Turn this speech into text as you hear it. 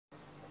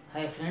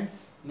Hi friends,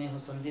 मैं हूं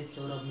संदीप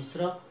सौरभ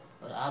मिश्रा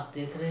और आप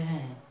देख रहे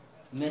हैं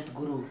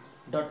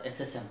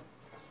mathguru.ssm।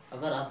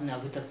 अगर आपने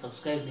अभी तक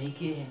सब्सक्राइब नहीं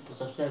किए हैं तो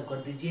सब्सक्राइब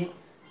कर दीजिए।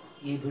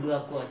 ये वीडियो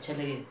आपको अच्छा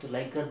लगे तो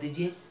लाइक कर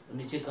दीजिए और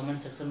नीचे कमेंट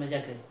सेक्शन में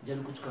जाकर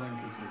जरूर कुछ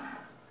कमेंट कीजिए।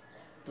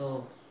 तो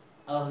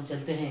अब हम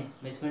चलते हैं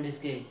मैथमेटिक्स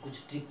के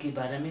कुछ ट्रिक के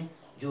बारे में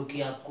जो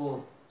कि आपको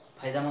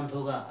फ़ायदेमंद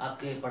होगा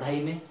आपके पढ़ाई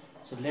में।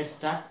 So let's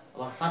start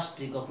our first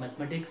trick of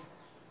mathematics,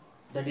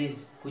 that is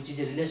which is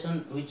a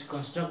relation which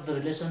construct the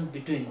relation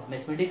between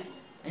mathematics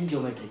and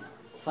geometry.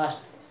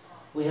 First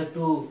we have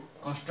to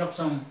construct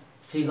some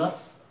figures.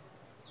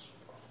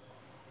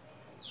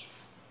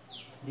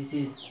 This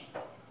is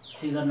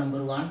figure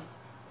number 1.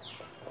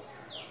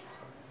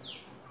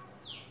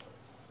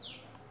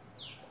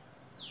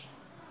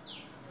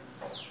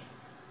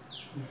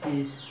 This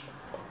is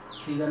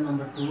figure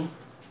number 2.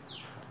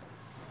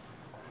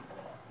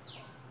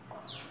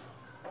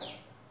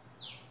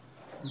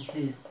 This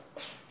is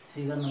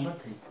figure number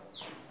 3.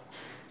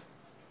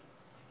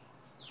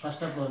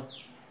 First of all,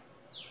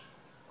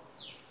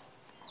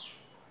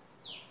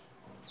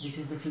 this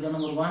is the figure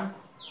number 1.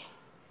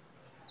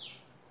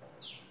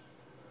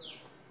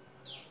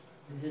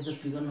 This is the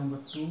figure number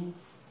 2.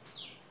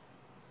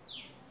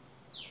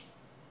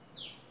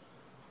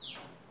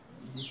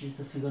 This is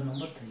the figure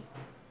number 3.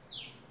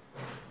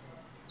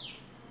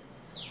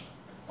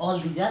 All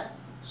these are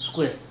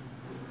squares.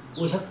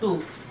 We have to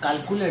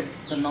calculate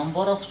the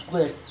number of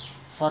squares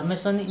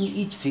formation in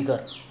each figure.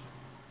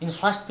 In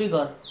first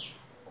figure,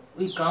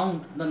 we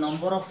count the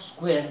number of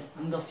square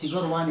in the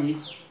figure 1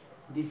 is,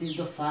 this is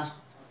the first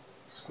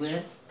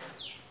square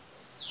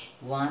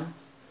 1,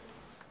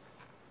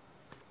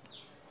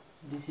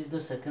 this is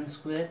the second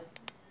square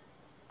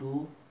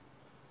 2,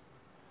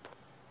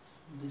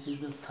 this is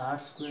the third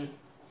square,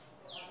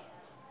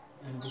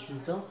 and this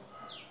is the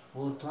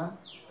fourth one,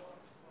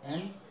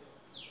 and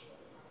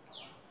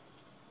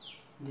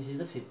this is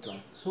the fifth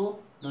one. So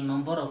the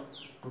number of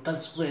total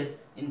square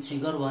in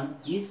figure 1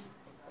 is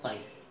 5.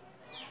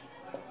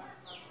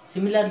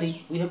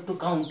 Similarly, we have to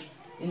count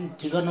in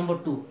figure number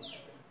 2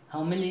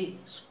 how many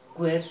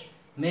squares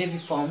may be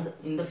formed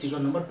in the figure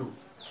number 2.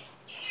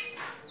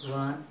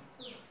 1,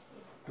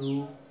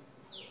 2,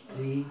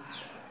 3,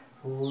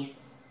 4,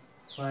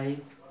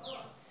 5,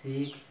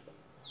 6,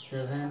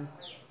 7,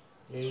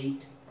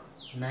 8,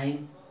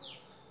 9.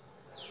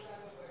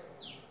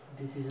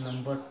 This is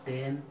number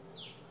 10.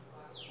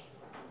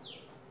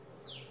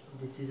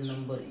 This is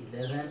number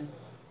 11.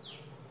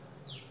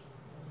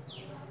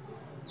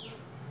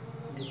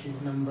 This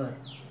is number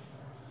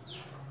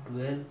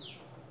 12.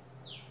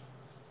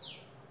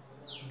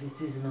 This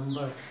is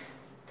number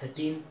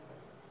 13.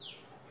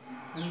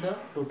 And the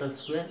total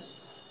square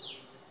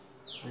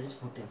is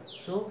 14.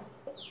 So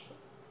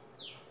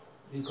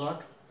we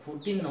got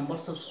 14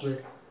 numbers of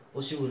square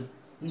possible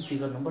in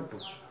figure number 2.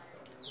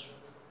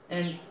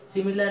 And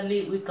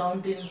similarly we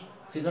count in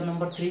figure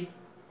number 3.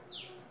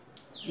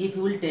 If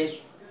we will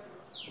take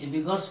a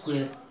bigger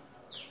square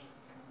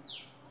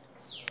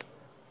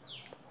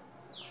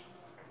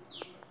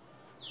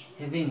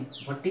having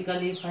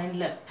vertically 5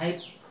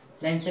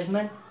 line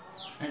segment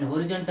and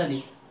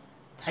horizontally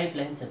 5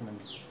 line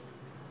segments.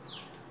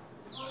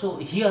 So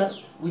here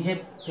we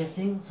have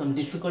facing some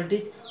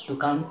difficulties to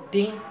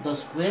counting the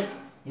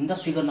squares in the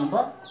figure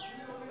number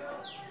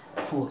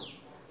 4.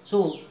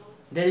 So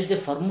there is a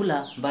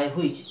formula by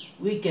which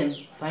we can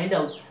find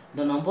out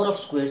the number of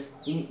squares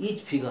in each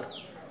figure.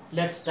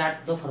 Let's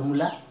start the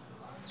formula.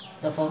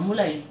 The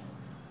formula is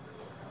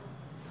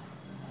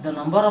the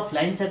number of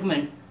line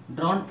segment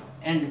drawn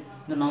and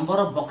the number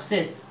of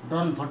boxes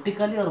drawn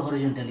vertically or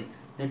horizontally.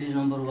 That is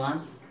number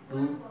 1,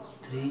 2,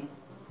 3,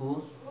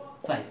 4,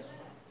 5.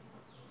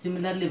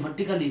 Similarly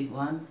vertically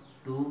 1,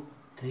 2,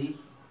 3,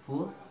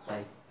 4,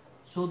 5.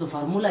 So the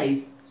formula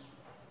is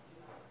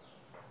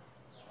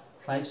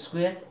 5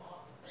 square,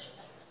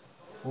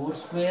 4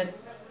 square,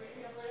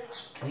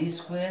 3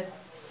 square,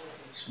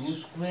 2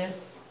 square,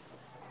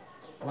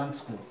 1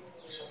 square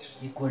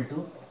equal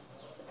to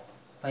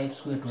 5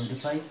 square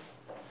 25,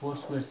 4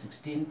 square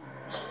 16,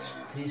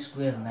 3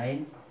 square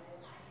 9,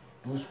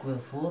 2 square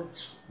 4,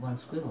 1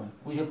 square 1.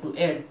 We have to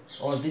add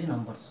all these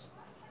numbers.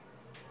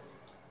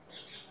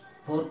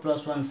 4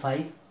 plus 1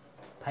 5,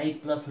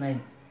 5 plus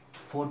 9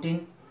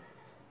 14,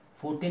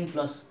 14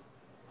 plus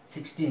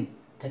 16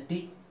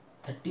 30,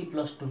 30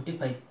 plus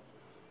 25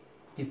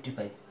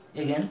 55.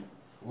 Again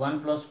 1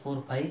 plus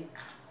 4 5,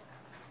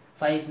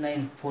 5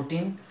 9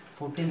 14,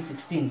 14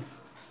 16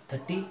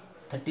 30,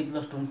 30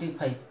 plus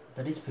 25,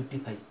 that is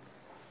 55.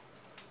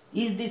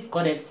 Is this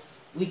correct?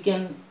 We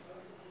can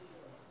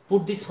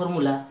put this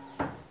formula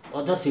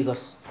other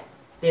figures.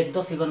 Take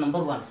the figure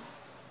number 1.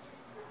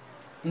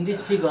 In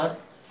this figure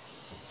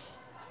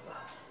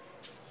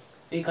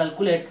we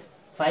calculate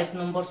 5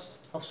 numbers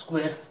of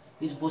squares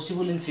is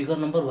possible in figure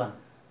number 1.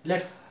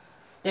 Let's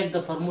take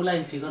the formula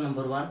in figure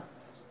number 1.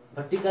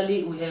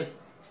 Vertically we have,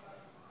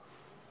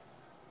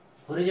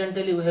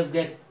 horizontally we have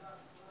get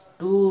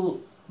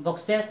 2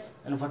 boxes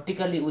and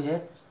vertically we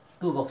have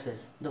 2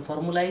 boxes. The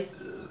formula is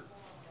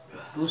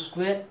 2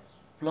 square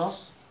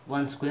plus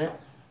 1 square,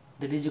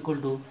 that is equal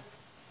to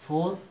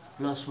 4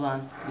 plus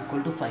 1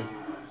 equal to 5.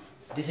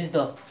 This is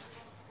the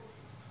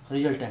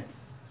resultant.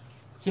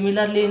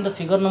 Similarly, in the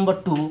figure number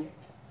 2,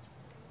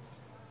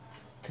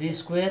 3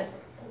 square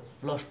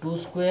plus 2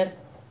 square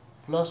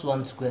plus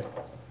 1 square,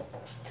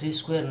 3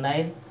 square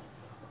 9,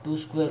 2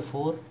 square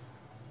 4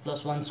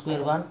 plus 1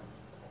 square 1,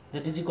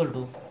 that is equal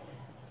to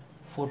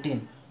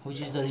 14,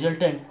 which is the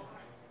resultant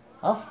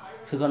of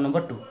figure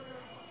number 2.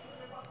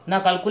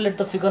 Now calculate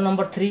the figure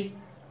number 3.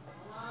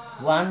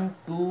 1,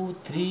 2,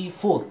 3,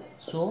 4.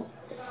 So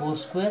 4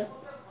 square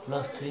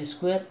plus 3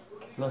 square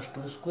plus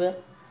 2 square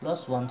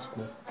plus 1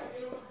 square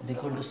is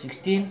equal to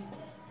 16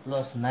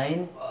 plus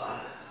 9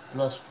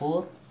 plus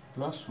 4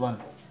 plus 1.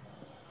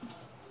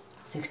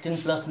 16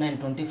 plus 9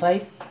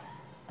 25,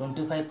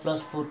 25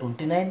 plus 4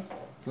 29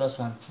 plus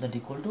 1, that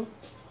equal to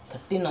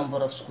 30 number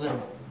of square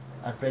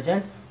are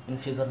present in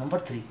figure number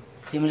 3.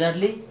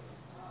 Similarly,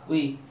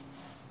 we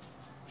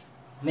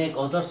make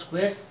other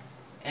squares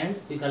and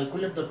we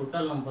calculate the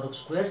total number of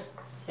squares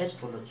as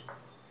follows.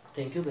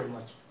 Thank you very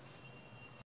much.